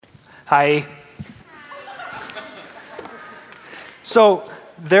Hi. So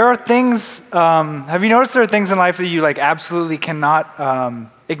there are things, have you noticed there are things in life that you like absolutely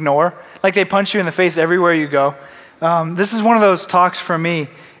cannot ignore? Like they punch you in the face everywhere you go. This is one of those talks for me.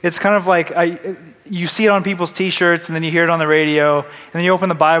 It's kind of like you see it on people's t-shirts and then you hear it on the radio and then you open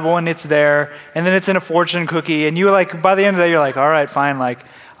the Bible and it's there and then it's in a fortune cookie and you like, by the end of the day, you're like, all right, fine, like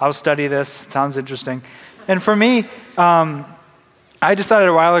I'll study this, sounds interesting. And for me, I decided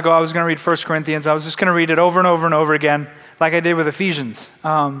a while ago I was going to read 1 Corinthians. I was just going to read it over and over and over again like I did with Ephesians.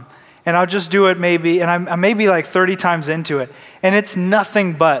 And I'll just do it maybe, and I'm maybe like 30 times into it. And it's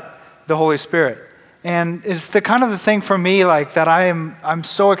nothing but the Holy Spirit. And it's the kind of the thing for me like that I'm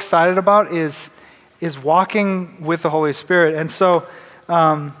so excited about is walking with the Holy Spirit. And so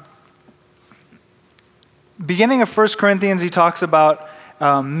beginning of 1 Corinthians, he talks about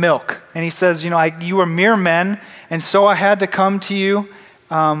milk. And he says, you were mere men, and so I had to come to you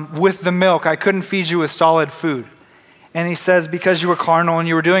with the milk. I couldn't feed you with solid food. And he says, because you were carnal and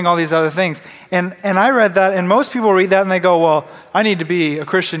you were doing all these other things. And I read that, and most people read that and they go, well, I need to be a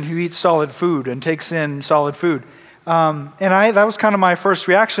Christian who eats solid food and takes in solid food. And that was kind of my first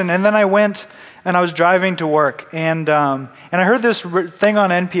reaction. And then I went and I was driving to work. And I heard this thing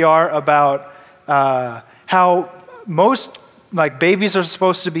on NPR about how most like babies are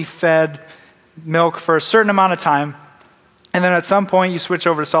supposed to be fed milk for a certain amount of time. And then at some point you switch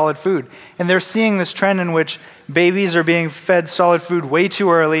over to solid food. And they're seeing this trend in which babies are being fed solid food way too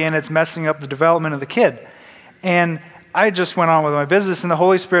early and it's messing up the development of the kid. And I just went on with my business and the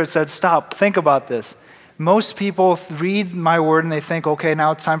Holy Spirit said, stop, think about this. Most people read my word and they think, okay,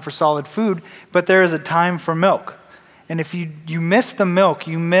 now it's time for solid food, but there is a time for milk. And if you miss the milk,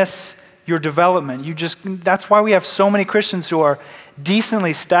 you miss your development. That's why we have so many Christians who are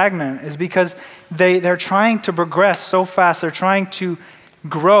decently stagnant, is because they're trying to progress so fast. They're trying to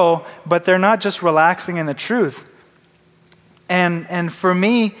grow, but they're not just relaxing in the truth. And for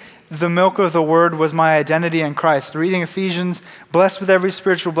me, the milk of the word was my identity in Christ. Reading Ephesians, blessed with every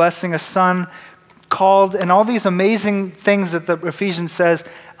spiritual blessing, a son, called, and all these amazing things that the Ephesians says,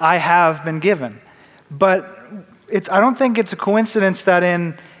 I have been given. But I don't think it's a coincidence that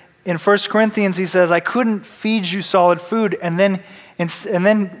in 1 Corinthians, he says, I couldn't feed you solid food. And then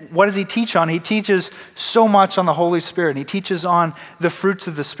what does he teach on? He teaches so much on the Holy Spirit. He teaches on the fruits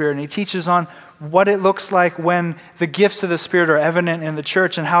of the Spirit. And he teaches on what it looks like when the gifts of the Spirit are evident in the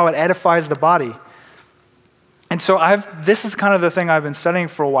church and how it edifies the body. And so this is kind of the thing I've been studying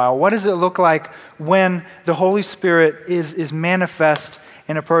for a while. What does it look like when the Holy Spirit is manifest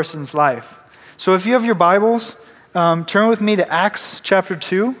in a person's life? So if you have your Bibles, turn with me to Acts chapter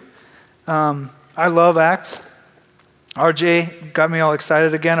 2. I love Acts. RJ got me all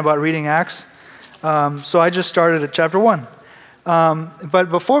excited again about reading Acts. So I just started at chapter 1. But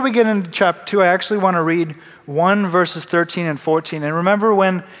before we get into chapter 2, I actually want to read 1 verses 13 and 14. And remember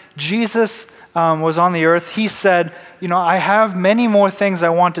when Jesus was on the earth, he said, I have many more things I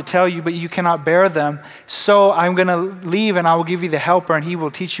want to tell you, but you cannot bear them. So I'm going to leave and I will give you the helper and he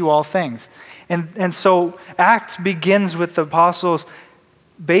will teach you all things. And so Acts begins with the apostles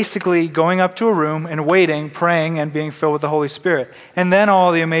basically going up to a room and waiting, praying, and being filled with the Holy Spirit. And then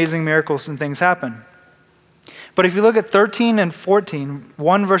all the amazing miracles and things happen. But if you look at 13 and 14,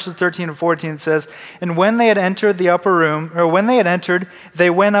 1 verses 13 and 14, it says, and when they had entered, they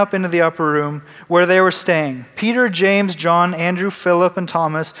went up into the upper room where they were staying. Peter, James, John, Andrew, Philip, and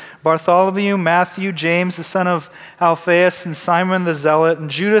Thomas, Bartholomew, Matthew, James, the son of Alphaeus, and Simon the Zealot, and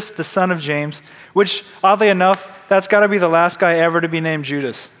Judas, the son of James, which, oddly enough, that's got to be the last guy ever to be named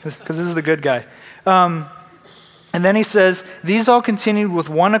Judas, because this is the good guy. And then he says, these all continued with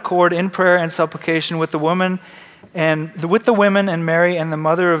one accord in prayer and supplication with the women and Mary and the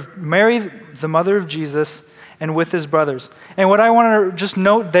mother of Jesus, and with his brothers. And what I want to just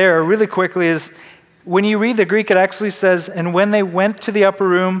note there really quickly is when you read the Greek, it actually says, and when they went to the upper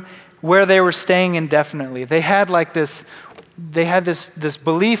room where they were staying indefinitely. They had this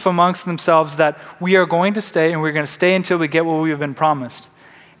belief amongst themselves that we are going to stay and we're going to stay until we get what we have been promised.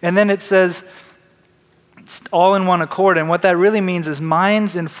 And then it says, all in one accord. And what that really means is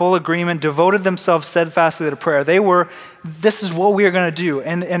minds in full agreement devoted themselves steadfastly to prayer. This is what we are going to do.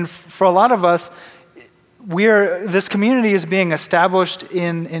 And for a lot of us, this community is being established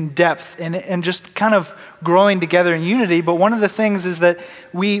in depth and just kind of growing together in unity. But one of the things is that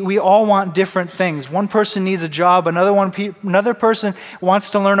we all want different things. One person needs a job. Another person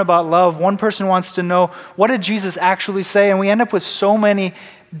wants to learn about love. One person wants to know, what did Jesus actually say? And we end up with so many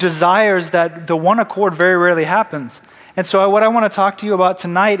desires that the one accord very rarely happens. And so what I want to talk to you about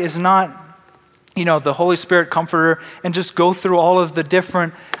tonight is not the Holy Spirit comforter and just go through all of the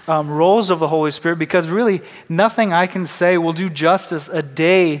different roles of the Holy Spirit, because really nothing I can say will do justice a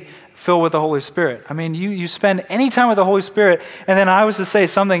day filled with the Holy Spirit. I mean, you spend any time with the Holy Spirit, and then I was to say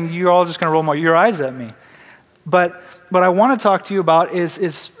something, you're all just going to roll your eyes at me. But what I want to talk to you about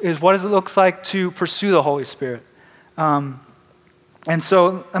is what it looks like to pursue the Holy Spirit. And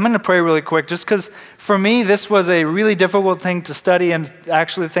so I'm going to pray really quick, just because for me this was a really difficult thing to study and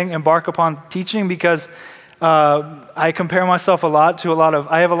actually embark upon teaching, because I compare myself a lot to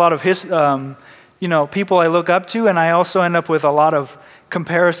I have a lot of people I look up to, and I also end up with a lot of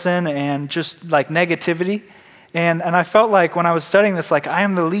comparison and just like negativity. And I felt like when I was studying this, like I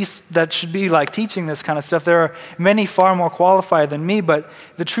am the least that should be like teaching this kind of stuff. There are many far more qualified than me, but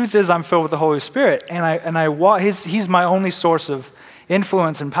the truth is I'm filled with the Holy Spirit, and He's my only source of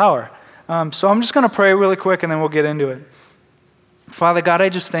influence and power. So I'm just going to pray really quick, and then we'll get into it. Father God, I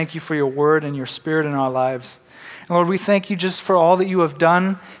just thank you for your word and your Spirit in our lives. And Lord, we thank you just for all that you have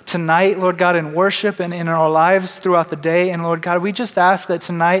done tonight, Lord God, in worship and in our lives throughout the day. And Lord God, we just ask that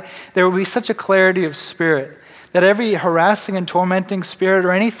tonight there will be such a clarity of spirit, that every harassing and tormenting spirit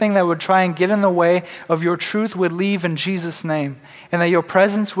or anything that would try and get in the way of your truth would leave in Jesus' name, and that your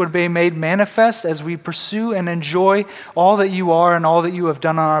presence would be made manifest as we pursue and enjoy all that you are and all that you have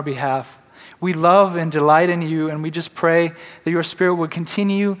done on our behalf. We love and delight in you, and we just pray that your Spirit would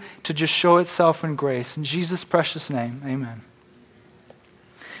continue to just show itself in grace. In Jesus' precious name, amen.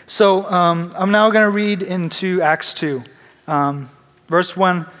 So I'm now going to read into Acts 2, verse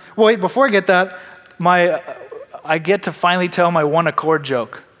 1. Well, wait, before I get that, I get to finally tell my one accord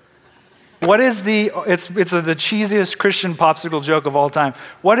joke. It's the cheesiest Christian popsicle joke of all time.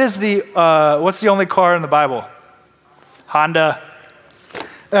 What's the only car in the Bible? Honda.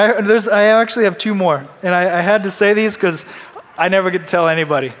 I actually have two more, and I had to say these because I never get to tell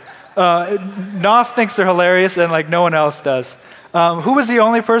anybody. Knopf thinks they're hilarious, and like no one else does. Who was the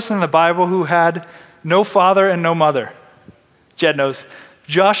only person in the Bible who had no father and no mother? Jed knows.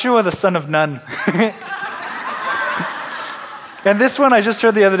 Joshua, the son of Nun. And this one I just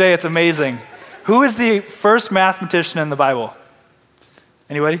heard the other day, it's amazing. Who is the first mathematician in the Bible?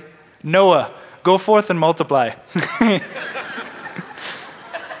 Anybody? Noah. Go forth and multiply.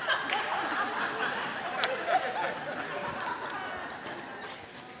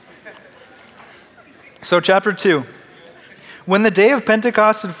 So chapter 2. When the day of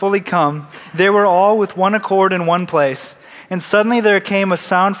Pentecost had fully come, they were all with one accord in one place. And suddenly there came a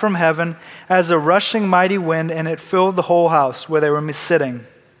sound from heaven as a rushing mighty wind, and it filled the whole house where they were sitting.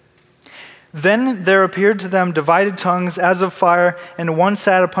 Then there appeared to them divided tongues as of fire, and one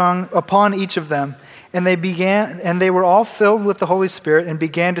sat upon each of them. And they were all filled with the Holy Spirit and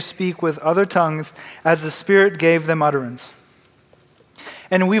began to speak with other tongues as the Spirit gave them utterance.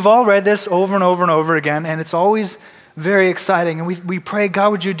 And we've all read this over and over and over again, and it's always very exciting. And we pray,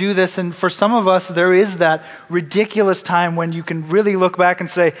 God, would you do this? And for some of us, there is that ridiculous time when you can really look back and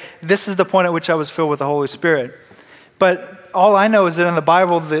say, this is the point at which I was filled with the Holy Spirit. But all I know is that in the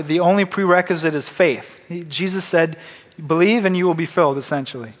Bible, the only prerequisite is faith. Jesus said, believe and you will be filled,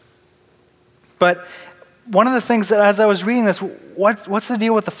 essentially. But one of the things that as I was reading this, what's the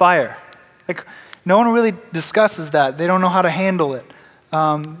deal with the fire? Like, no one really discusses that. They don't know how to handle it.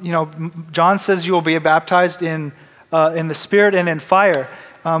 John says you will be baptized in the Spirit and in fire.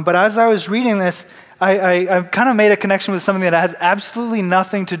 But as I was reading this, I kind of made a connection with something that has absolutely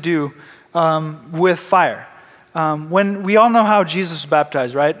nothing to do with fire. When we all know how Jesus was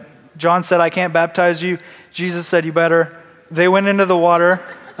baptized, right? John said, I can't baptize you. Jesus said, you better. They went into the water.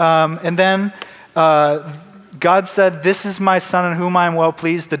 And then God said, this is my son in whom I am well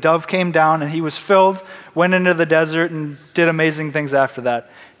pleased. The dove came down and he was filled, went into the desert and did amazing things after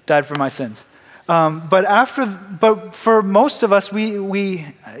that. Died for my sins. But for most of us,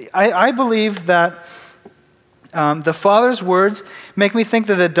 I believe that the Father's words make me think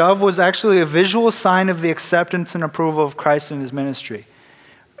that the dove was actually a visual sign of the acceptance and approval of Christ and his ministry.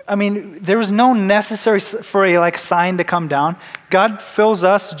 I mean, there was no necessary for a sign to come down. God fills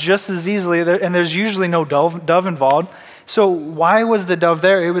us just as easily, and there's usually no dove involved. So why was the dove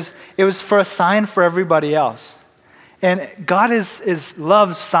there? It was for a sign for everybody else. And God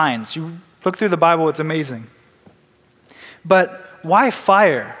loves signs. You look through the Bible, it's amazing. But why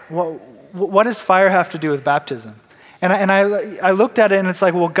fire? What does fire have to do with baptism? And I looked at it, and it's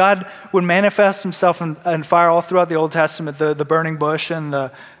like, well, God would manifest himself in fire all throughout the Old Testament, the burning bush and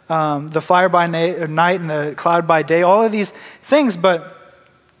the fire by night and the cloud by day, all of these things, but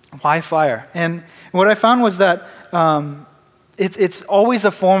why fire? And what I found was that it's always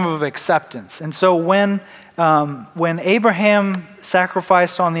a form of acceptance. And so when Abraham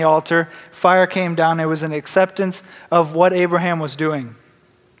sacrificed on the altar, fire came down. It was an acceptance of what Abraham was doing.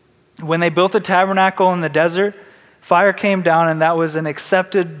 When they built the tabernacle in the desert, fire came down, and that was an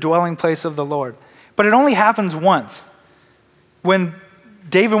accepted dwelling place of the Lord. But it only happens once. When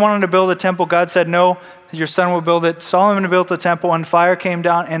David wanted to build a temple, God said, no, your son will build it. Solomon built the temple, and fire came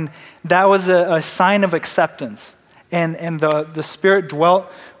down, and that was a sign of acceptance. And the Spirit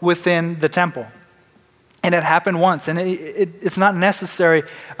dwelt within the temple. And it happened once, and it's not necessary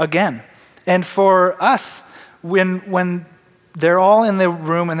again. And for us, when they're all in the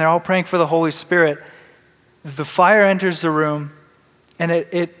room and they're all praying for the Holy Spirit, the fire enters the room, and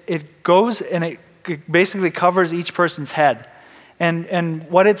it goes and it basically covers each person's head. And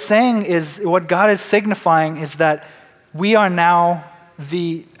what it's saying is, what God is signifying is that we are now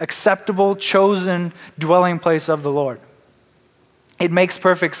the acceptable, chosen dwelling place of the Lord. It makes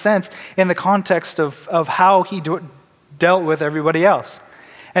perfect sense in the context of how he dealt with everybody else.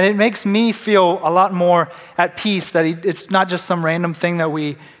 And it makes me feel a lot more at peace that it's not just some random thing that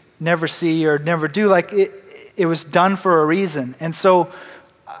we never see or never do. Like it was done for a reason. And so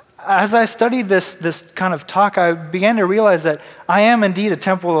as I studied this kind of talk, I began to realize that I am indeed a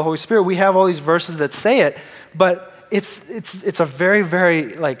temple of the Holy Spirit. We have all these verses that say it, but it's a very,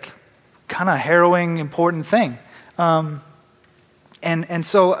 very like kind of harrowing, important thing. And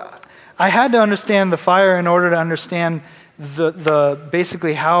so I had to understand the fire in order to understand the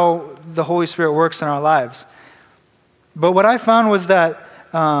basically how the Holy Spirit works in our lives. But what I found was that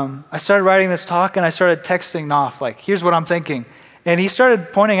I started writing this talk, and I started texting Knopf, like, here's what I'm thinking. And he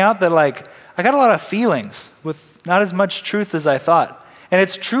started pointing out that, like, I got a lot of feelings with not as much truth as I thought. And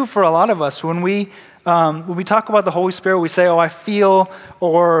it's true for a lot of us. When we talk about the Holy Spirit, we say, oh, I feel,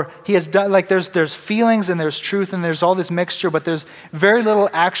 or he has done, like there's feelings and there's truth and there's all this mixture, but there's very little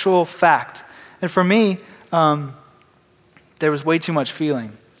actual fact. And for me, there was way too much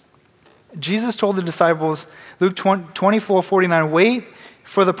feeling. Jesus told the disciples, Luke 24:49, wait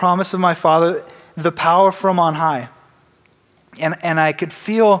for the promise of my Father, the power from on high. And I could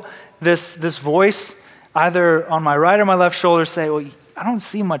feel this voice either on my right or my left shoulder say, well, I don't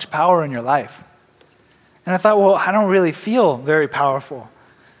see much power in your life. And I thought, well, I don't really feel very powerful.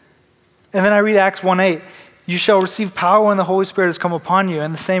 And then I read Acts 1:8, you shall receive power when the Holy Spirit has come upon you.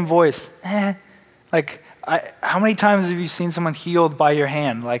 And the same voice, how many times have you seen someone healed by your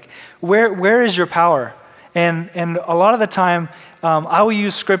hand? Like, where is your power? And a lot of the time, I will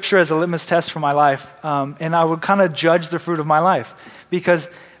use Scripture as a litmus test for my life, and I would kind of judge the fruit of my life.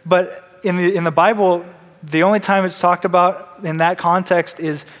 But in the Bible, the only time it's talked about in that context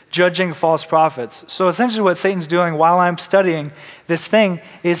is judging false prophets. So essentially what Satan's doing while I'm studying this thing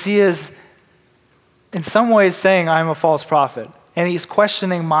is he is in some ways saying I'm a false prophet, and he's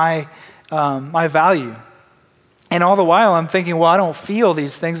questioning my value. And all the while I'm thinking, well, I don't feel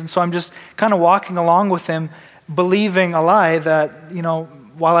these things, and so I'm just kind of walking along with him, believing a lie that,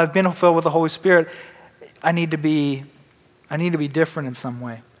 while I've been filled with the Holy Spirit, I need to be different in some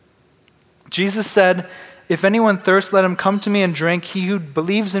way. Jesus said, if anyone thirsts, let him come to me and drink. He who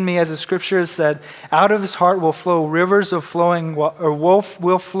believes in me, as the Scripture has said, out of his heart will flow rivers of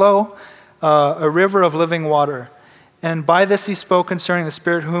a river of living water. And by this he spoke concerning the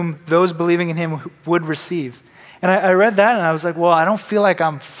Spirit, whom those believing in him would receive. And I read that, and I was like, well, I don't feel like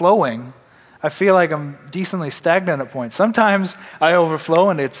I'm flowing. I feel like I'm decently stagnant at points. Sometimes I overflow,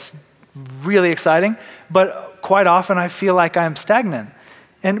 and it's really exciting, but quite often I feel like I'm stagnant.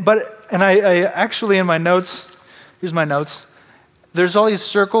 And I actually, in my notes, here's my notes, there's all these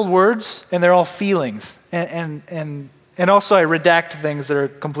circled words, and they're all feelings. And also I redact things that are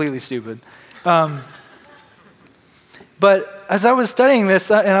completely stupid. But as I was studying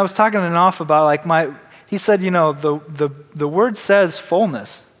this, and I was talking to Knopf about he said, the word says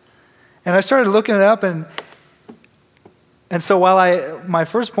fullness. And I started looking it up, and so while my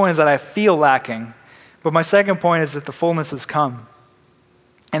first point is that I feel lacking, but my second point is that the fullness has come.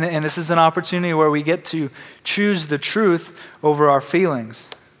 And this is an opportunity where we get to choose the truth over our feelings.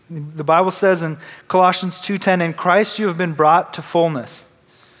 The Bible says in Colossians 2:10, in Christ you have been brought to fullness.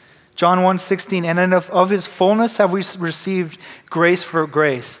 John 1:16, and of his fullness have we received grace for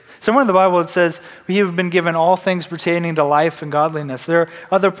grace. Somewhere in the Bible it says we have been given all things pertaining to life and godliness. There are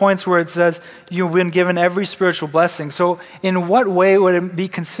other points where it says you've been given every spiritual blessing. So in what way would it be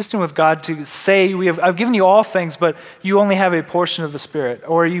consistent with God to say I've given you all things, but you only have a portion of the Spirit,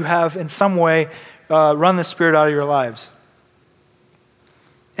 or you have in some way run the Spirit out of your lives?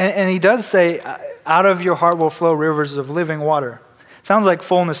 And he does say, out of your heart will flow rivers of living water. Sounds like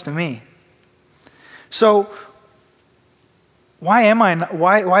fullness to me. So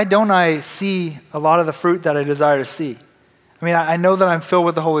why don't I see a lot of the fruit that I desire to see? I mean, I know that I'm filled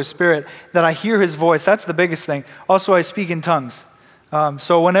with the Holy Spirit, that I hear his voice. That's the biggest thing. Also, I speak in tongues.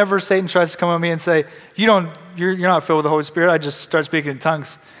 So whenever Satan tries to come at me and say, you're not filled with the Holy Spirit, I just start speaking in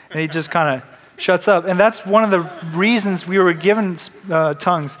tongues. And he just kind of shuts up. And that's one of the reasons we were given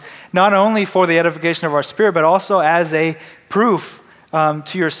tongues, not only for the edification of our spirit, but also as a proof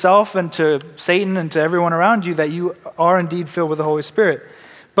to yourself and to Satan and to everyone around you that you are indeed filled with the Holy Spirit.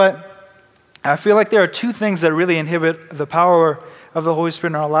 But I feel like there are two things that really inhibit the power of the Holy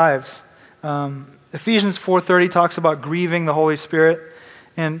Spirit in our lives. Ephesians 4:30 talks about grieving the Holy Spirit,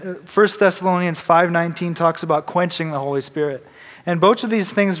 and 1 Thessalonians 5:19 talks about quenching the Holy Spirit. And both of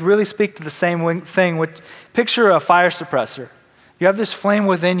these things really speak to the same thing, which picture a fire suppressor. You have this flame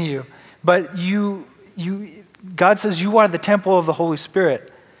within you, but God says you are the temple of the Holy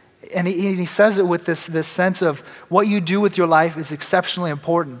Spirit. And he says it with this sense of what you do with your life is exceptionally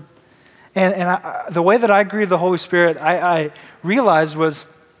important. And the way that I grieve the Holy Spirit, I realized was,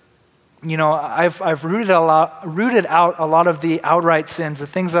 I've rooted out a lot of the outright sins, the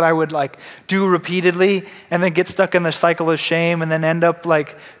things that I would do repeatedly and then get stuck in the cycle of shame and then end up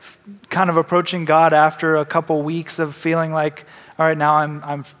kind of approaching God after a couple weeks of feeling like, all right, now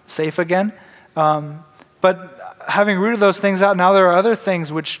I'm safe again. But having rooted those things out, now there are other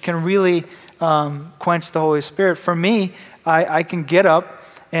things which can really quench the Holy Spirit. For me, I can get up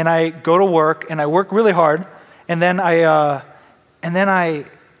and I go to work and I work really hard, and then I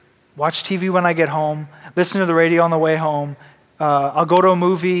watch TV when I get home, listen to the radio on the way home. I'll go to a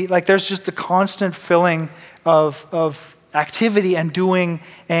movie. There's just a constant filling of activity and doing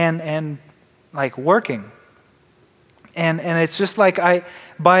and working. And it's just when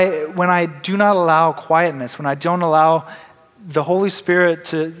I do not allow quietness, when I don't allow the Holy Spirit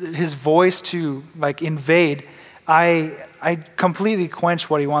his voice to invade, I completely quench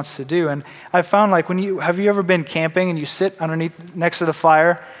what he wants to do. And I found have you ever been camping and you sit next to the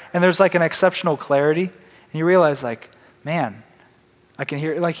fire and there's an exceptional clarity and you realize man, I can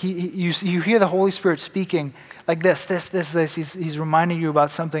hear, you hear the Holy Spirit speaking this. He's reminding you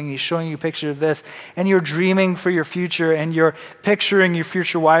about something. He's showing you a picture of this, and you're dreaming for your future, and you're picturing your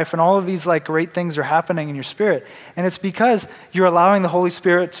future wife, and all of these great things are happening in your spirit. And it's because you're allowing the Holy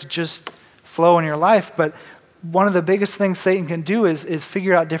Spirit to just flow in your life. But one of the biggest things Satan can do is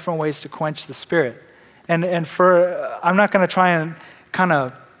figure out different ways to quench the Spirit. And I'm not going to try and kind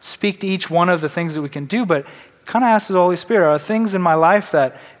of speak to each one of the things that we can do, but kind of ask the Holy Spirit, are there things in my life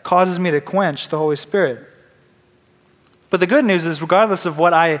that causes me to quench the Holy Spirit? But the good news is, regardless of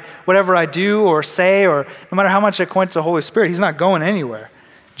whatever I do or say, or no matter how much I quench the Holy Spirit, he's not going anywhere.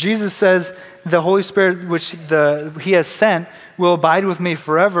 Jesus says the Holy Spirit which he has sent will abide with me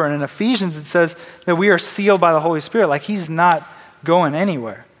forever. And in Ephesians it says that we are sealed by the Holy Spirit. He's not going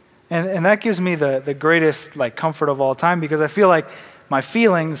anywhere. And that gives me the greatest comfort of all time, because I feel like my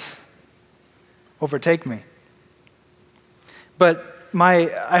feelings overtake me. But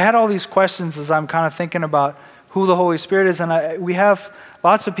I had all these questions as I'm kind of thinking about who the Holy Spirit is, and we have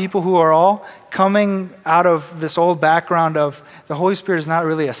lots of people who are all coming out of this old background of the Holy Spirit is not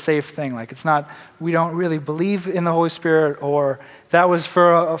really a safe thing. It's not, we don't really believe in the Holy Spirit, or that was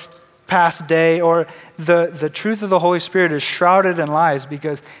for a past day, or the truth of the Holy Spirit is shrouded in lies,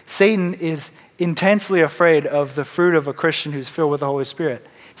 because Satan is intensely afraid of the fruit of a Christian who's filled with the Holy Spirit.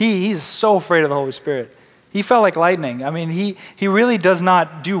 He's so afraid of the Holy Spirit. He fell like lightning. I mean, he really does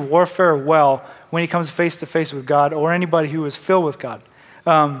not do warfare well when he comes face to face with God or anybody who is filled with God.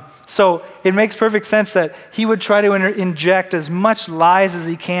 So it makes perfect sense that he would try to inject as much lies as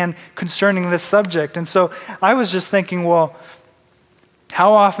he can concerning this subject. And so I was just thinking, well,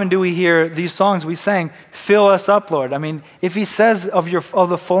 how often do we hear these songs we sang, "Fill us up, Lord"? I mean, if he says of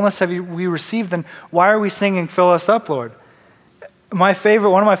the fullness we received, then why are we singing "Fill us up, Lord"? One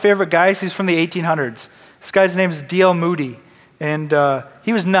of my favorite guys, he's from the 1800s. This guy's name is D.L. Moody, and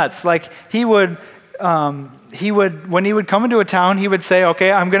he was nuts. He would when he would come into a town, he would say,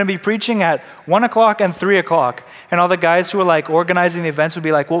 "Okay, I'm going to be preaching at 1 o'clock and 3 o'clock." And all the guys who were organizing the events would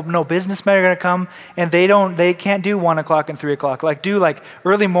be like, "Well, no, businessmen are going to come, and they can't do 1 o'clock and 3 o'clock. Do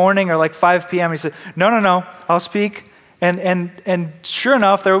early morning or 5 p.m." He said, "No, I'll speak." And sure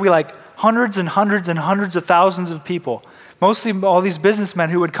enough, there would be hundreds and hundreds and hundreds of thousands of people. Mostly all these businessmen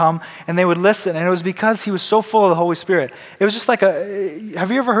who would come and they would listen. And it was because he was so full of the Holy Spirit. It was just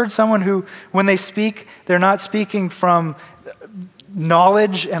have you ever heard someone who, when they speak, they're not speaking from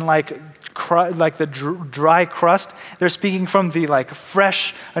knowledge and the dry crust. They're speaking from the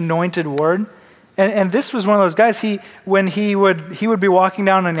fresh anointed word. And this was one of those guys, when he would be walking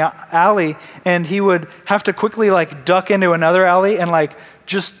down an alley, and he would have to quickly like duck into another alley and like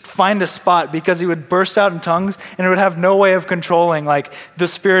just find a spot, because he would burst out in tongues and it would have no way of controlling like the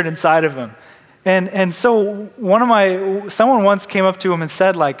spirit inside of him. And so someone once came up to him and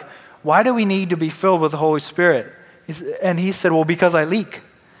said, like, why do we need to be filled with the Holy Spirit? And he said, well, because I leak.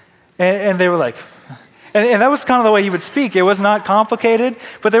 And they were like, and that was kind of the way he would speak. It was not complicated,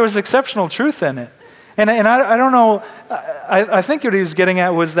 but there was exceptional truth in it. And I don't know, I think what he was getting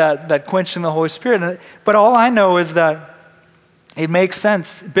at was that quenching the Holy Spirit. But all I know is that it makes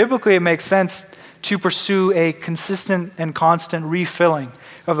sense, biblically it makes sense to pursue a consistent and constant refilling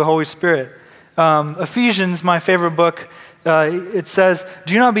of the Holy Spirit. Ephesians, my favorite book, it says,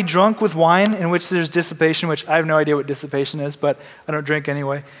 do not be drunk with wine in which there's dissipation, which I have no idea what dissipation is, but I don't drink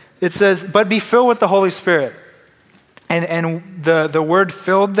anyway. It says, but be filled with the Holy Spirit. And the word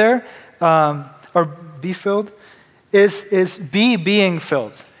filled there, or be filled, is being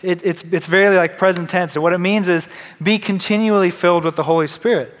filled. It's very like present tense. And what it means is be continually filled with the Holy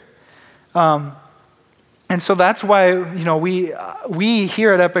Spirit. And so that's why, we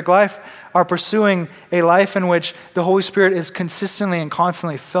here at Epic Life are pursuing a life in which the Holy Spirit is consistently and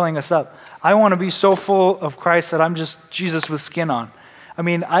constantly filling us up. I want to be so full of Christ that I'm just Jesus with skin on. I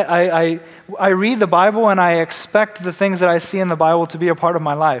mean, I read the Bible and I expect the things that I see in the Bible to be a part of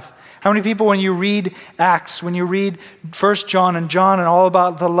my life. How many people, when you read Acts, when you read 1 John and all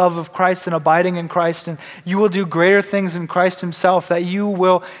about the love of Christ and abiding in Christ, and you will do greater things in Christ himself, that you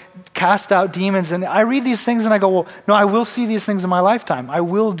will cast out demons. And I read these things and I go, well, no, I will see these things in my lifetime. I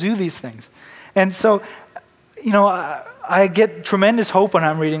will do these things. And so, I get tremendous hope when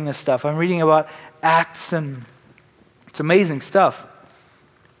I'm reading this stuff. I'm reading about Acts, and it's amazing stuff.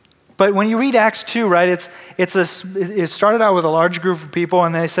 But when you read Acts 2, right, it started out with a large group of people,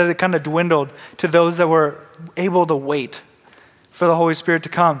 and they said it kind of dwindled to those that were able to wait for the Holy Spirit to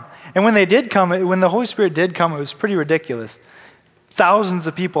come. And when the Holy Spirit did come, it was pretty ridiculous. Thousands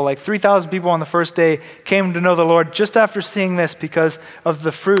of people, like 3,000 people on the first day, came to know the Lord just after seeing this, because of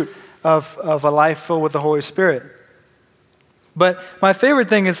the fruit of a life filled with the Holy Spirit. But my favorite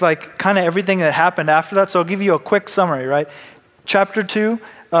thing is like kind of everything that happened after that. So I'll give you a quick summary, right? Chapter 2,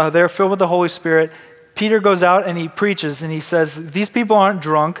 they're filled with the Holy Spirit. Peter goes out and he preaches, and he says, these people aren't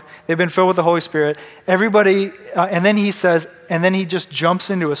drunk. They've been filled with the Holy Spirit. Everybody, and then he just jumps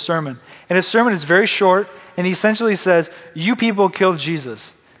into a sermon. And his sermon is very short, and he essentially says, you people killed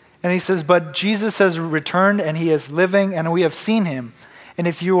Jesus. And he says, but Jesus has returned, and he is living, and we have seen him. And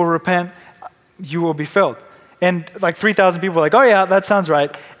if you will repent, you will be filled. And like 3,000 people were like, oh yeah, that sounds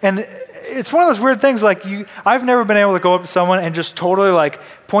right. And it's one of those weird things, like I've never been able to go up to someone and just totally like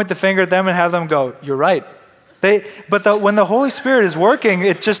point the finger at them and have them go, you're right. When the Holy Spirit is working,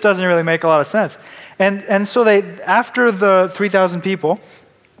 it just doesn't really make a lot of sense. And so after the 3,000 people,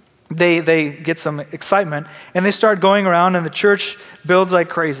 they get some excitement, and they start going around, and the church builds like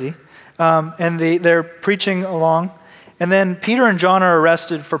crazy. And they're preaching along. And then Peter and John are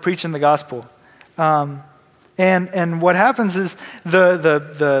arrested for preaching the gospel. And what happens is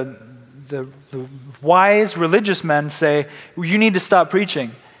the wise religious men say, you need to stop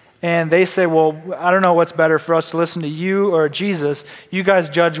preaching. And they say, well, I don't know what's better for us to listen to you or Jesus. You guys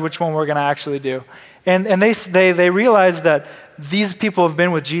judge which one we're going to actually do. And they realize that these people have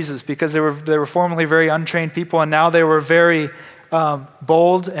been with Jesus because they were formerly very untrained people, and now they were very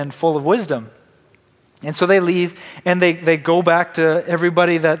bold and full of wisdom. And so they leave, and they go back to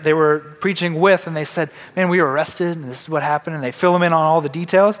everybody that they were preaching with, and they said, man, we were arrested, and this is what happened, and they fill them in on all the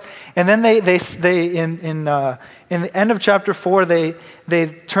details. And then they in the end of chapter 4, they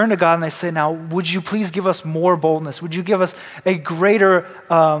turn to God and they say, now, would you please give us more boldness? Would you give us a greater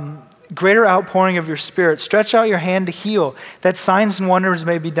outpouring of your Spirit? Stretch out your hand to heal, that signs and wonders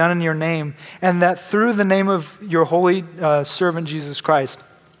may be done in your name, and that through the name of your holy servant, Jesus Christ.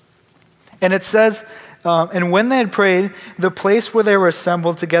 And it says, and when they had prayed, the place where they were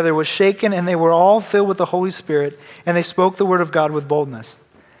assembled together was shaken, and they were all filled with the Holy Spirit, and they spoke the word of God with boldness.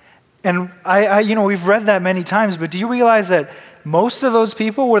 And we've read that many times, but do you realize that most of those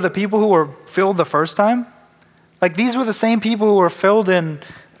people were the people who were filled the first time? Like, these were the same people who were filled in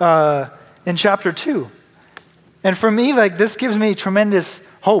chapter 2. And for me, like, this gives me tremendous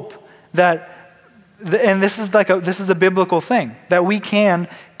hope that, and this is a biblical thing, that we can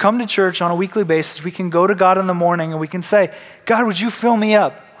come to church on a weekly basis. We can go to God in the morning and we can say, God, would you fill me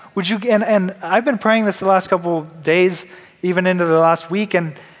up? Would you? And I've been praying this the last couple of days, even into the last week,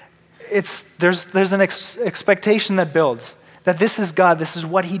 and there's an expectation that builds, that this is God, this is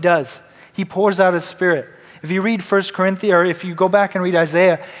what he does. He pours out his Spirit. If you read 1 Corinthians, or if you go back and read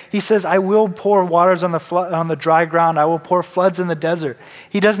Isaiah, he says, I will pour waters on the dry ground. I will pour floods in the desert.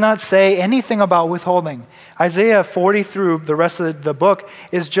 He does not say anything about withholding. Isaiah 40 through the rest of the book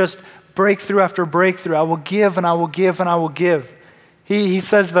is just breakthrough after breakthrough. I will give and I will give and I will give. He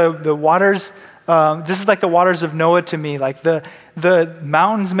says the waters, this is like the waters of Noah to me. Like the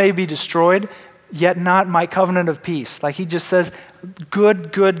mountains may be destroyed, yet not my covenant of peace. Like he just says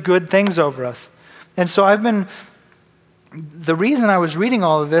good things over us. And so the reason I was reading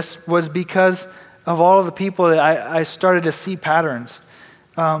all of this was because of all of the people that I started to see patterns.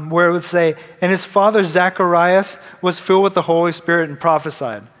 Where it would say, and his father Zacharias was filled with the Holy Spirit and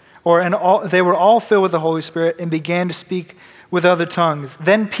prophesied. They were all filled with the Holy Spirit and began to speak with other tongues.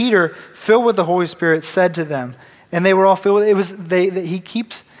 Then Peter, filled with the Holy Spirit, said to them, and they were all filled with, he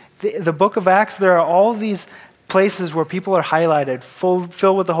keeps, the book of Acts, there are all these places where people are highlighted,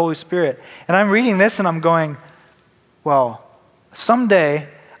 filled with the Holy Spirit. And I'm reading this and I'm going, well, someday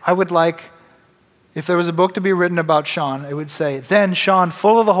I would like, if there was a book to be written about Sean, it would say, then Sean,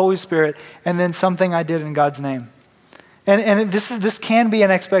 full of the Holy Spirit, and then something I did in God's name. And this can be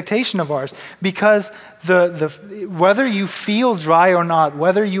an expectation of ours, because whether you feel dry or not,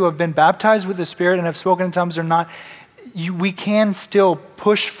 whether you have been baptized with the Spirit and have spoken in tongues or not, we can still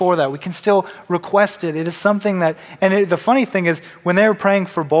push for that. We can still request it. It is something that, the funny thing is, when they were praying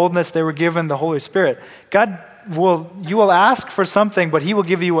for boldness, they were given the Holy Spirit. You will ask for something, but he will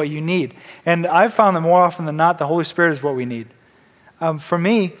give you what you need. And I've found that more often than not, the Holy Spirit is what we need. For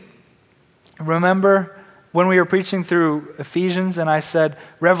me, remember when we were preaching through Ephesians and I said,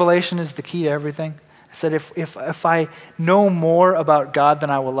 revelation is the key to everything? I said, if I know more about God, then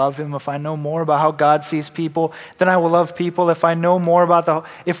I will love him. If I know more about how God sees people, then I will love people. If I know more about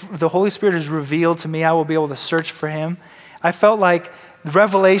if the Holy Spirit is revealed to me, I will be able to search for him. I felt like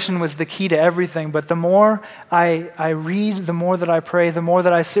revelation was the key to everything, but the more I read, the more that I pray, the more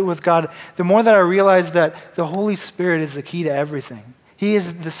that I sit with God, the more that I realize that the Holy Spirit is the key to everything. He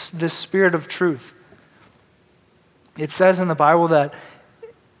is the Spirit of truth. It says in the Bible that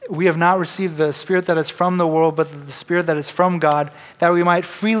we have not received the Spirit that is from the world, but the Spirit that is from God, that we might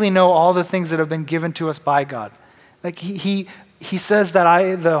freely know all the things that have been given to us by God. Like he says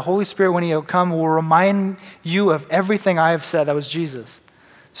that the Holy Spirit, when he will come, will remind you of everything I have said. That was Jesus.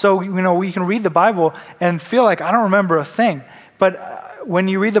 So, we can read the Bible and feel like I don't remember a thing. But when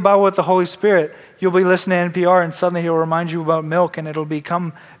you read the Bible with the Holy Spirit, you'll be listening to NPR and suddenly he'll remind you about milk and it'll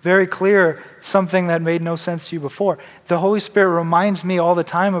become very clear something that made no sense to you before. The Holy Spirit reminds me all the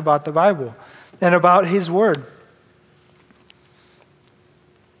time about the Bible and about his word.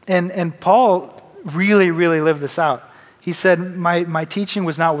 And Paul really lived this out. He said, my teaching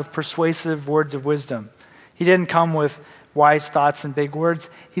was not with persuasive words of wisdom. He didn't come with wise thoughts and big words.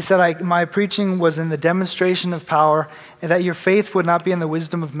 He said, my preaching was in the demonstration of power, and that your faith would not be in the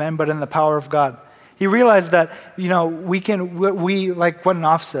wisdom of men, but in the power of God. He realized that, we like what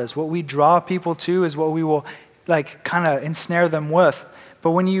Knopf says, what we draw people to is what we will kind of ensnare them with.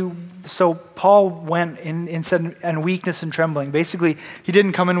 But so Paul went and said, and weakness and trembling. Basically, he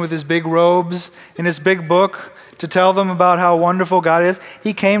didn't come in with his big robes and his big book to tell them about how wonderful God is.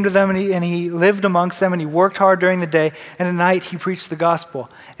 He came to them and he lived amongst them and he worked hard during the day. And at night, he preached the gospel.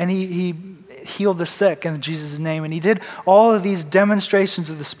 And he healed the sick in Jesus' name. And he did all of these demonstrations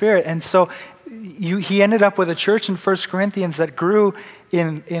of the Spirit. And so he ended up with a church in 1 Corinthians that grew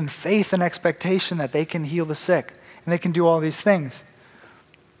in faith and expectation that they can heal the sick. And they can do all these things.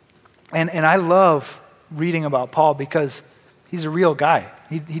 And I love reading about Paul because he's a real guy.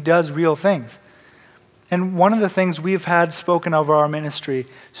 He does real things. And one of the things we've had spoken over our ministry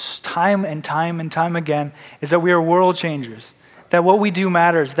time and time again is that we are world changers. That what we do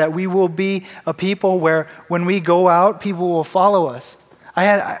matters. That we will be a people where when we go out, people will follow us. I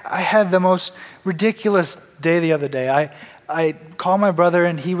had the most ridiculous day the other day. I called my brother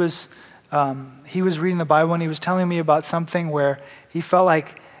and he was reading the Bible and he was telling me about something where he felt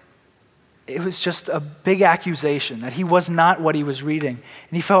like it was just a big accusation that he was not what he was reading.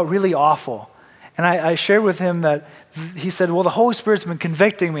 And he felt really awful. And I shared with him that he said, well, the Holy Spirit's been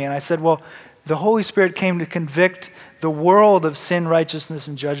convicting me. And I said, well, the Holy Spirit came to convict the world of sin, righteousness,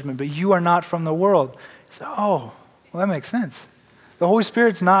 and judgment, but you are not from the world. He said, oh, well, that makes sense. The Holy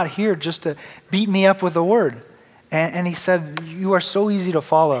Spirit's not here just to beat me up with the word. And he said, you are so easy to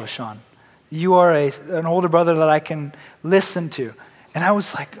follow, Sean. You are an older brother that I can listen to. And I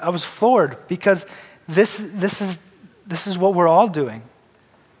was floored because this is what we're all doing.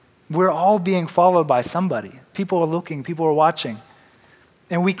 We're all being followed by somebody. People are looking, people are watching.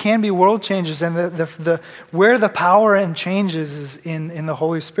 And we can be world changers, and where the power and change is in the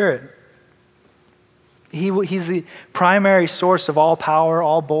Holy Spirit. He's the primary source of all power,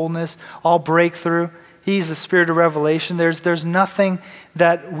 all boldness, all breakthrough. He's the spirit of revelation. There's nothing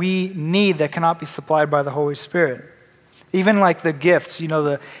that we need that cannot be supplied by the Holy Spirit. Even like the gifts,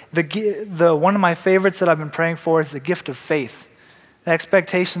 the one of my favorites that I've been praying for is the gift of faith. The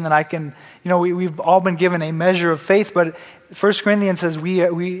expectation that I can, we've all been given a measure of faith, but 1 Corinthians says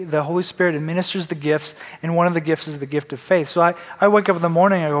the Holy Spirit administers the gifts, and one of the gifts is the gift of faith. So I wake up in the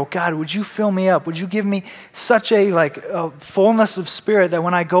morning and I go, God, would you fill me up? Would you give me such a fullness of spirit that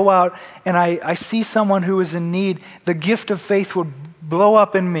when I go out and I see someone who is in need, the gift of faith would blow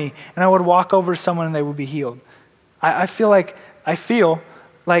up in me, and I would walk over to someone and they would be healed. I feel like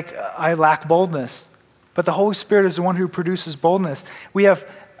I lack boldness. But the Holy Spirit is the one who produces boldness. We have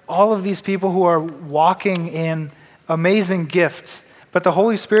all of these people who are walking in amazing gifts, but the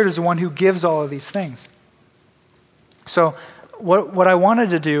Holy Spirit is the one who gives all of these things. So what I wanted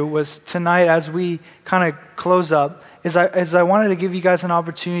to do was tonight, as we kind of close up, is I wanted to give you guys an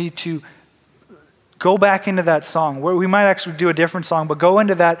opportunity to go back into that song. Where we might actually do a different song, but go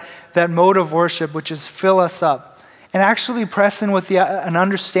into that mode of worship, which is fill us up. And actually press in with an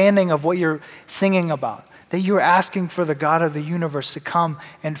understanding of what you're singing about, that you're asking for the God of the universe to come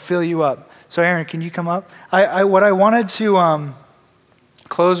and fill you up. So Aaron, can you come up? What I wanted to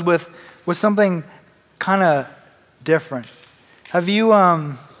close with was something kind of different. Have you,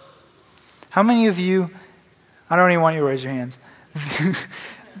 how many of you, I don't even want you to raise your hands,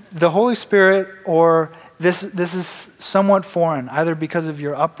 the Holy Spirit or this is somewhat foreign, either because of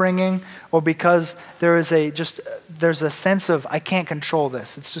your upbringing or because there's a sense of, I can't control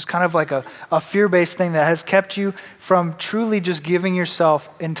this. It's just kind of like a fear-based thing that has kept you from truly just giving yourself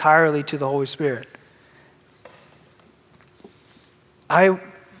entirely to the Holy Spirit. I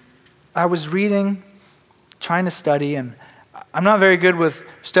was reading, trying to study, and I'm not very good with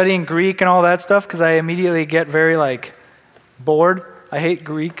studying Greek and all that stuff because I immediately get very bored. I hate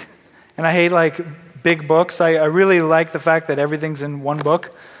Greek, and I hate big books. I really like the fact that everything's in one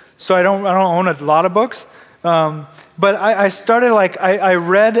book. So I don't own a lot of books. But I started I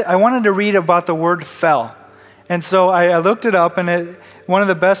wanted to read about the word fell. And so I looked it up, and one of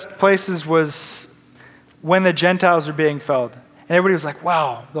the best places was when the Gentiles are being filled. And everybody was like,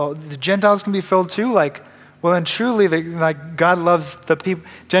 wow, the Gentiles can be filled too? Well, then truly, God loves the people.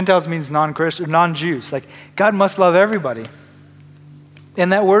 Gentiles means non-Christian, non-Jews. God must love everybody.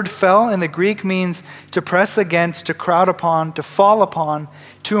 And that word fell in the Greek means to press against, to crowd upon, to fall upon,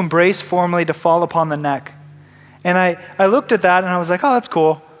 to embrace formally, to fall upon the neck. And I looked at that and I was like, oh, that's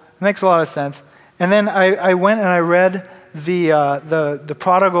cool. It makes a lot of sense. And then I went and I read the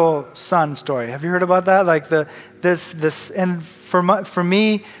prodigal son story. Have you heard about that? This and for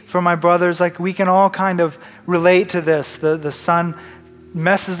me, for my brothers, we can all kind of relate to this. The son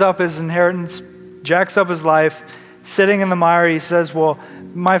messes up his inheritance, jacks up his life, sitting in the mire. He says, well,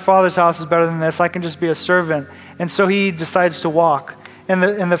 my father's house is better than this. I can just be a servant. And so he decides to walk. And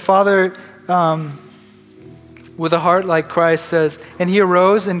the father, with a heart like Christ, says, and he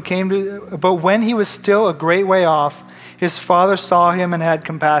arose and came to, but when he was still a great way off, his father saw him and had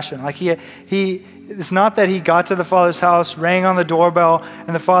compassion. It's not that he got to the father's house, rang on the doorbell,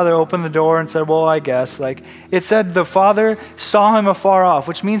 and the father opened the door and said, well, I guess. It said the father saw him afar off,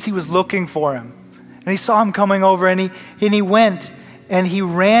 which means he was looking for him. And he saw him coming over, and he went, and he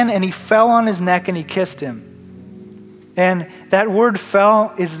ran, and he fell on his neck, and he kissed him. And that word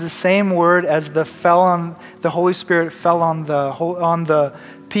fell is the same word as the Holy Spirit fell on the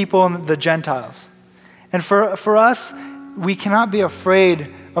people and the Gentiles. And for us, we cannot be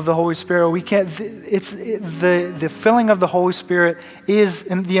afraid of the Holy Spirit. We can't. The filling of the Holy Spirit is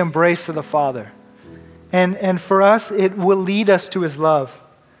in the embrace of the Father, and for us, it will lead us to His love.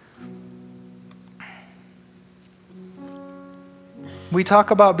 We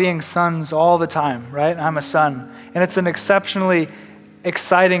talk about being sons all the time, right? I'm a son. And it's an exceptionally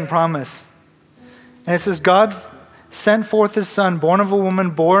exciting promise. And it says, God sent forth His Son, born of a woman,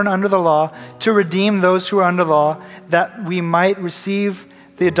 born under the law, to redeem those who are under law, that we might receive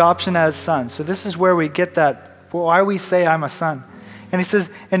the adoption as sons. So this is where we get that, why we say I'm a son. And He says,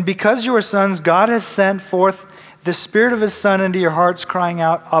 and because you are sons, God has sent forth the Spirit of His Son into your hearts, crying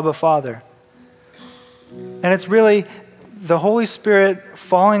out, Abba, Father. And it's really the Holy Spirit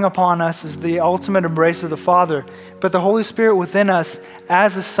falling upon us is the ultimate embrace of the Father. But the Holy Spirit within us,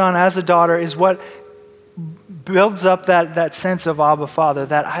 as a son, as a daughter, is what builds up that sense of Abba, Father,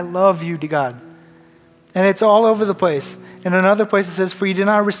 that I love you to God. And it's all over the place. In another place it says, for you did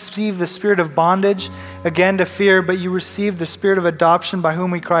not receive the spirit of bondage, again to fear, but you received the spirit of adoption by whom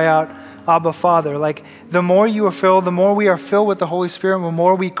we cry out, Abba, Father. The more you are filled, the more we are filled with the Holy Spirit, the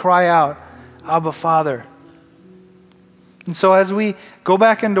more we cry out, Abba, Father. And so as we go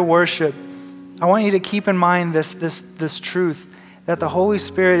back into worship, I want you to keep in mind this truth, that the Holy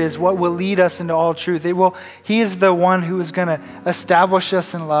Spirit is what will lead us into all truth. He is the one who is going to establish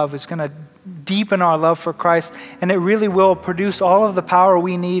us in love, is going to deepen our love for Christ, and it really will produce all of the power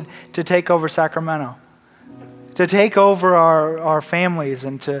we need to take over Sacramento, to take over our families,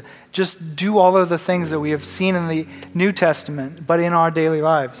 and to just do all of the things that we have seen in the New Testament, but in our daily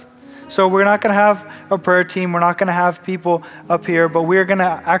lives. So we're not going to have a prayer team. We're not going to have people up here, but we're going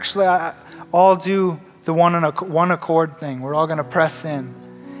to actually all do the one accord thing. We're all going to press in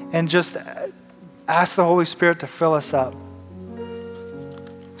and just ask the Holy Spirit to fill us up.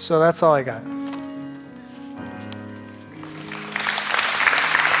 So that's all I got.